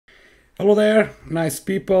Hello there, nice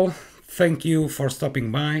people. Thank you for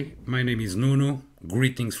stopping by. My name is Nuno.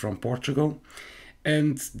 Greetings from Portugal.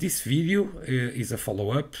 And this video is a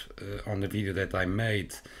follow-up on the video that I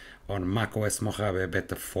made on macOS Mojave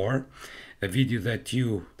Beta 4. A video that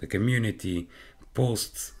you, the community,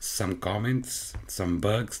 post some comments, some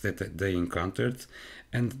bugs that they encountered.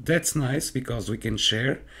 And that's nice because we can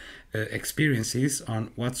share experiences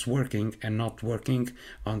on what's working and not working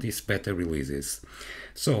on these beta releases.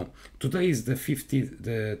 So today is the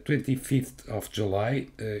 25th of July.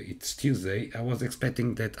 It's Tuesday. I was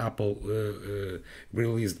expecting that Apple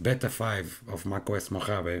released beta 5 of macOS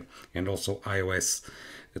Mojave and also iOS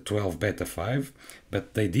 12 beta 5,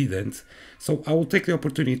 but they didn't. So I will take the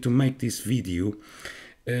opportunity to make this video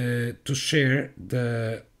to share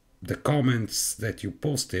the comments that you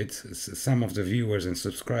posted, some of the viewers and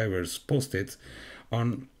subscribers posted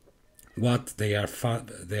on what they are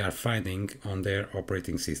finding on their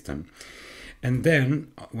operating system. And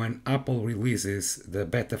then when Apple releases the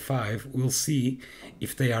beta 5, we'll see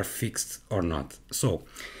if they are fixed or not. So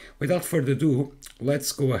without further ado,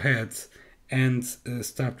 let's go ahead and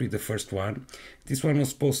start with the first one. This one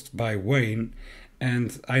was posted by Wayne,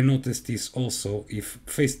 and I noticed this also. If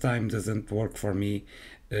FaceTime doesn't work for me,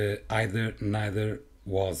 neither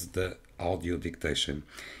was the audio dictation.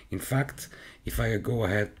 In fact, if I go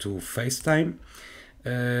ahead to FaceTime,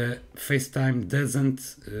 FaceTime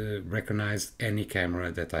doesn't recognize any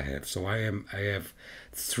camera that I have. So I have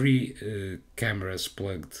three cameras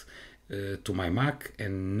plugged to my Mac,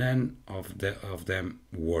 and none of them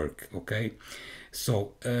work. Okay,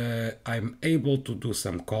 so I'm able to do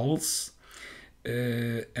some calls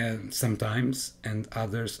and sometimes, and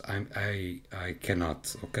others I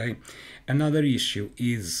cannot. Okay, another issue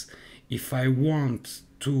is if I want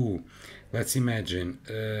to, let's imagine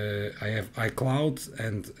I have iCloud,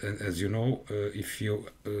 and as you know, if you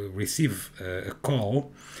receive a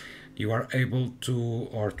call, you are able to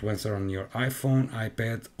answer on your iPhone,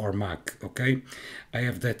 iPad or Mac. Okay, I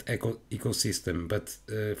have that ecosystem, but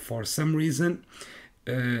for some reason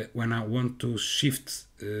when I want to shift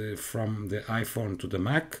from the iPhone to the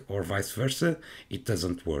Mac or vice versa, it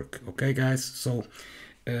doesn't work. Okay guys, so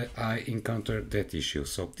I encountered that issue.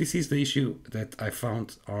 So this is the issue that I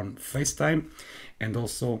found on FaceTime, and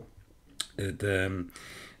also the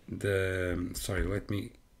sorry, let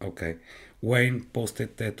me, okay, Wayne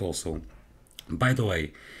posted that also. By the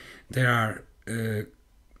way, there are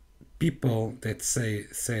people that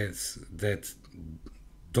says that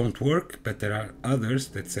don't work, but there are others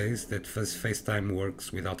that says that FaceTime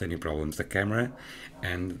works without any problems, the camera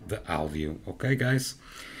and the audio. Okay guys,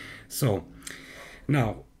 so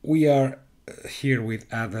now we are here with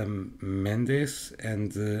Adam Mendes,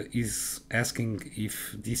 and is asking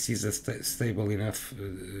if this is a stable enough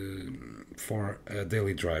for a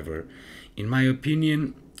daily driver. In my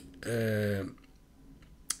opinion,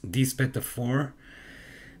 this beta 4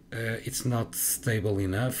 it's not stable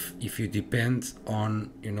enough if you depend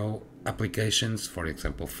on, you know, applications, for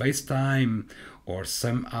example FaceTime or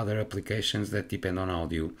some other applications that depend on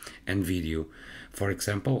audio and video. For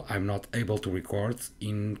example, I'm not able to record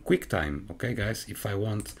in QuickTime. Okay guys, if I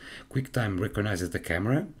want, QuickTime recognizes the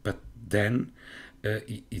camera, but then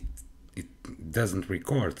it doesn't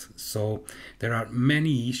record. So there are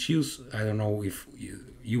many issues. I don't know if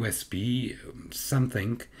USB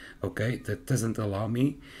something, okay, that doesn't allow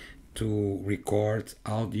me to record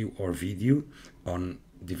audio or video on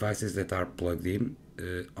devices that are plugged in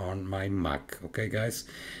on my Mac. Okay guys,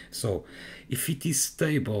 so if it is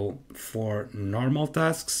stable for normal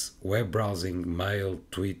tasks, web browsing, mail,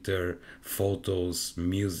 Twitter, photos,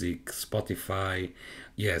 music, Spotify,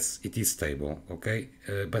 yes, it is stable. Okay,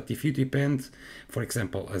 but if you depend, for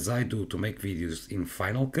example, as I do, to make videos in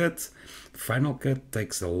Final Cut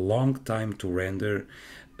takes a long time to render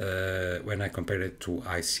when I compare it to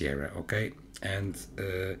iSierra. Okay, and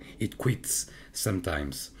it quits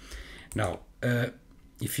sometimes. Now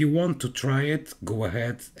if you want to try it, go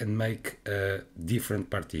ahead and make a different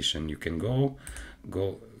partition. You can go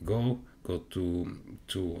to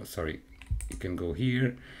sorry, you can go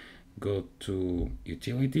here, go to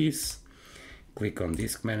utilities, click on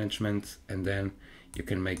disk management, and then you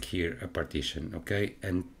can make here a partition. Okay,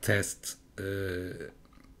 and test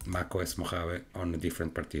macOS Mojave on a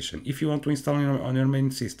different partition. If you want to install it on your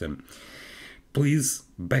main system, please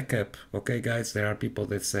backup. Okay guys, there are people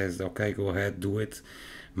that says, okay, go ahead, do it.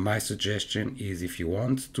 My suggestion is, if you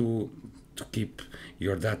want to keep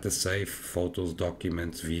your data safe, photos,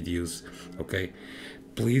 documents, videos, okay,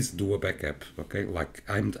 please do a backup. Okay, like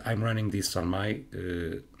I'm running this on my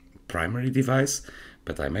primary device,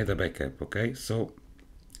 but I made a backup. Okay, so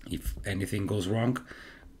if anything goes wrong,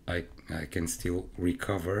 I can still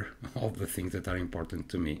recover all the things that are important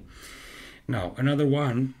to me. Now, another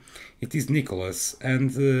one, it is Nicholas,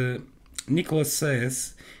 and Nicholas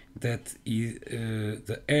says that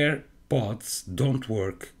the AirPods don't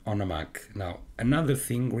work on a Mac. Now, another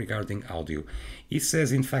thing regarding audio, he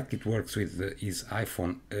says in fact it works with his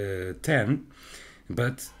iPhone 10,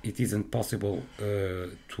 but it isn't possible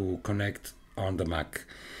to connect on the Mac.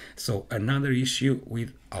 So another issue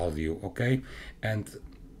with audio, okay? And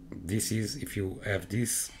this is, if you have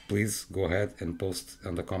this, please go ahead and post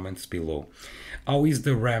on the comments below. How is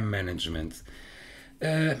the RAM management?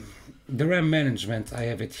 The RAM management, I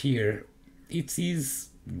have it here. It is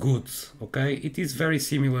good, okay? It is very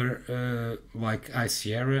similar like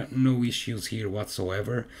iSierra, no issues here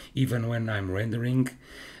whatsoever, even when I'm rendering.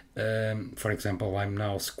 For example, I'm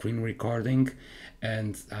now screen recording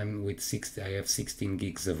and I'm with I have 16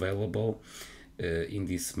 gigs available in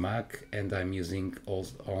this Mac, and I'm using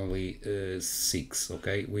only 6,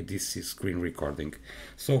 okay, with this screen recording.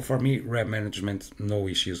 So for me, RAM management, no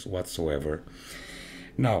issues whatsoever.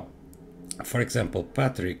 Now, for example,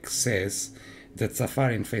 Patrick says that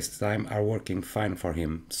Safari and FaceTime are working fine for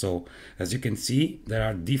him. So as you can see, there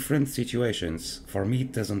are different situations. For me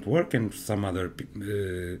it doesn't work, and some other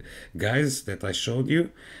guys that I showed you,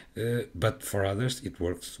 but for others it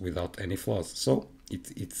works without any flaws. So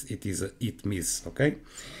it is a hit miss, okay?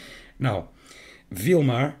 Now,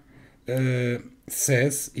 Vilmar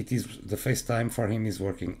says it is the FaceTime for him is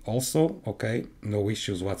working also, okay? No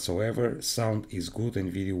issues whatsoever. Sound is good and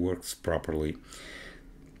video works properly.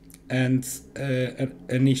 And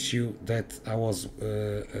an issue that I was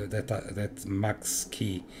that Max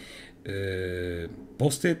Key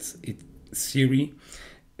posted, Siri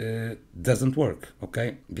doesn't work,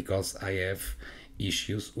 okay, because I have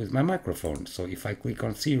issues with my microphone. So if I click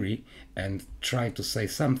on Siri and try to say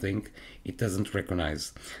something, it doesn't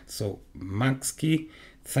recognize. So Max Key,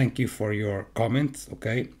 thank you for your comment,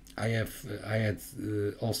 okay? I had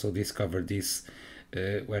also discovered this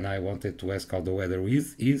when I wanted to ask how the weather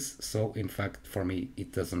is. So in fact, for me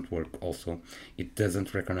it doesn't work also. It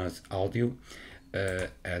doesn't recognize audio,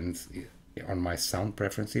 and on my sound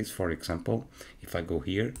preferences, for example, if I go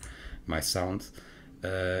here, my sound,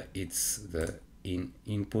 it's the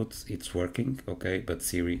input, it's working, okay, but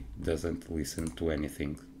Siri doesn't listen to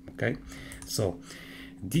anything, okay? So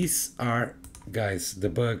these are, guys, the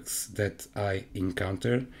bugs that I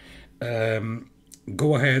encountered.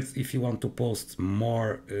 Go ahead if you want to post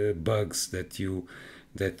more bugs that you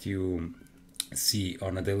see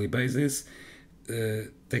on a daily basis.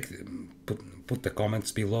 Put the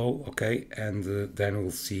comments below, okay, and then we'll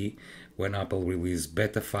see when Apple release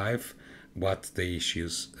beta 5 what the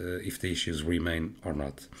issues, if the issues remain or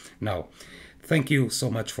not. Now, thank you so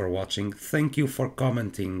much for watching. Thank you for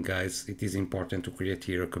commenting, guys. It is important to create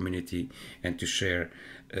here a community and to share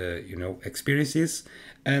experiences,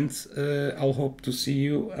 and I'll hope to see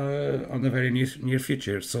you on the very near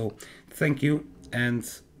future. So thank you and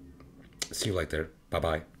see you later. Bye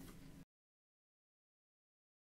bye.